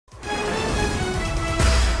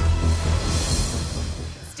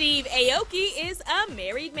Steve Aoki is a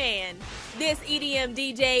married man. This EDM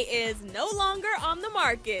DJ is no longer on the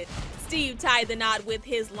market. Steve tied the knot with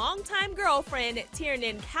his longtime girlfriend,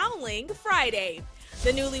 Tiernan Cowling, Friday. The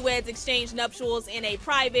newlyweds exchanged nuptials in a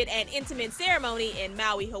private and intimate ceremony in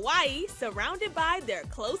Maui, Hawaii, surrounded by their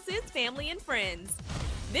closest family and friends.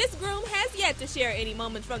 This groom has yet to share any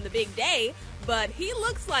moments from the big day, but he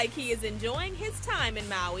looks like he is enjoying his time in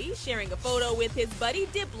Maui, sharing a photo with his buddy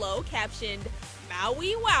Diplo captioned,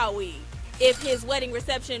 "Maui Wowie." If his wedding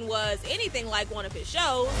reception was anything like one of his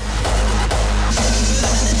shows,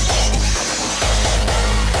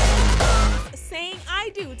 saying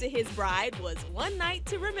 "I do" to his bride was one night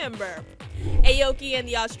to remember. Aoki and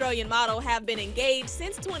the Australian model have been engaged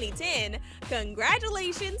since 2010.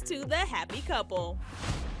 Congratulations to the happy couple.